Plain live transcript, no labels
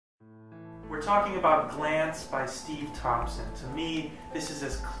We're talking about Glance by Steve Thompson. To me, this is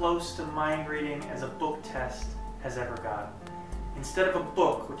as close to mind reading as a book test has ever gotten. Instead of a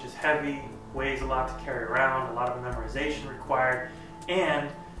book, which is heavy, weighs a lot to carry around, a lot of memorization required, and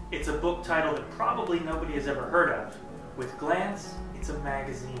it's a book title that probably nobody has ever heard of. With Glance, it's a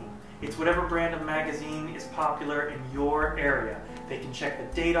magazine. It's whatever brand of magazine is popular in your area. They can check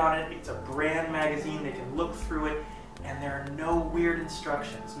the date on it, it's a brand magazine, they can look through it, and there are no weird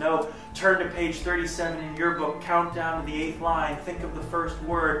instructions. No, turn to page 37 in your book, count down to the 8th line, think of the first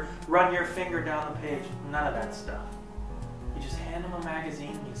word, run your finger down the page. None of that stuff. You just hand them a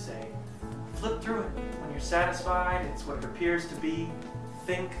magazine and you say, flip through it. When you're satisfied, it's what it appears to be.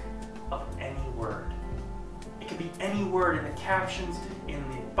 Think of any word. It can be any word in the captions, in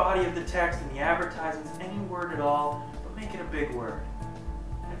the body of the text, in the advertisements, any word at all, but make it a big word.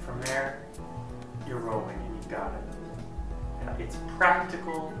 And from there, you're rolling and you've got it. It's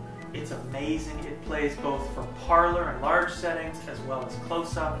practical, it's amazing, it plays both from parlor and large settings as well as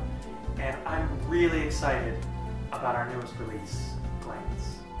close-up, and I'm really excited about our newest release,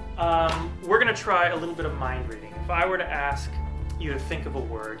 Glance. We're going to try a little bit of mind reading. If I were to ask you to think of a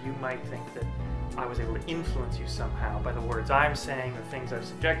word, you might think that I was able to influence you somehow by the words I'm saying or things I've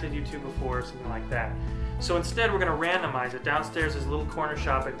subjected you to before, something like that. So instead, we're going to randomize it. Downstairs is a little corner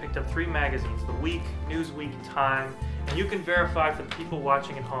shop. I picked up 3 magazines, The Week, Newsweek, Time, and you can verify for the people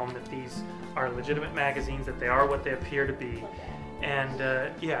watching at home that these are legitimate magazines, that they are what they appear to be, and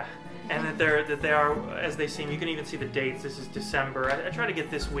yeah, and that they are as they seem. You can even see the dates. This is December. I try to get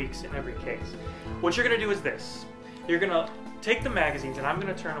this week's in every case. What you're going to do is this. You're going to take the magazines, and I'm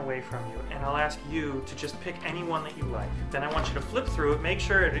going to turn away from you, and I'll ask you to just pick any one that you like. Then I want you to flip through it, make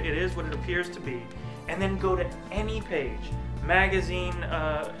sure it is what it appears to be, and then go to any page, magazine,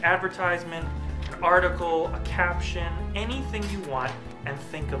 advertisement, an article, a caption, anything you want, and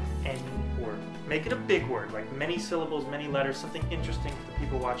think of any word. Make it a big word, like many syllables, many letters, something interesting for the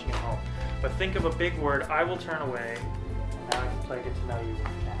people watching at home. But think of a big word. I will turn away, and now I can play Get to Know You with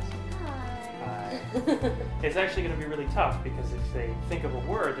Cassie. It's actually going to be really tough because if they think of a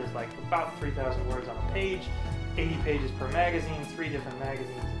word, there's like about 3,000 words on a page, 80 pages per magazine, 3 different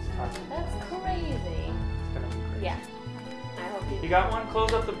magazines. It's tough. That's crazy. It's going to be crazy. Yeah. I hope you. You got one?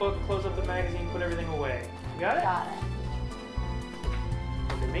 Close up the book, close up the magazine, put everything away. You got it? Got it.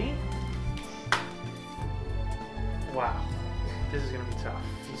 Look at me. Wow. This is going to be tough.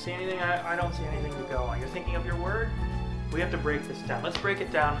 If you see anything, I don't see anything to go on. You're thinking of your word? We have to break this down. Let's break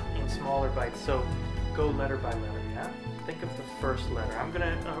it down in smaller bites. So go letter by letter, yeah? Think of the first letter. I'm going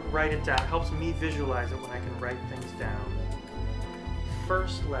to write it down. It helps me visualize it when I can write things down.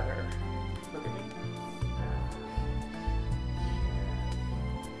 First letter. Look at me.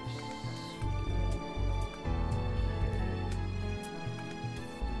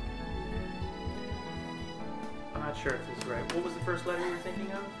 I'm not sure if this is right. What was the first letter you were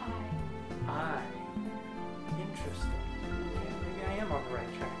thinking of? I. Interesting. Okay, maybe I am on the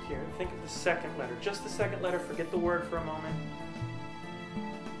right track here. Think of the second letter. Just the second letter. Forget the word for a moment.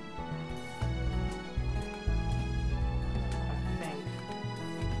 I think.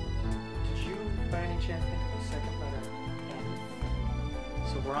 Did you, by any chance, think of the second letter? N.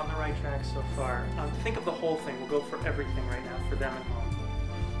 So we're on the right track so far. Think of the whole thing. We'll go for everything right now for them at home.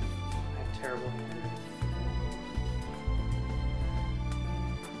 I have terrible memory.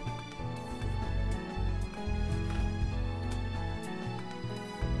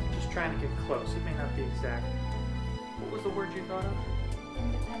 Trying to get close. It may not be exact. What was the word you thought of?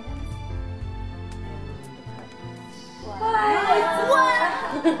 Independence. Independence.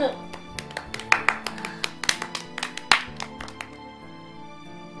 What?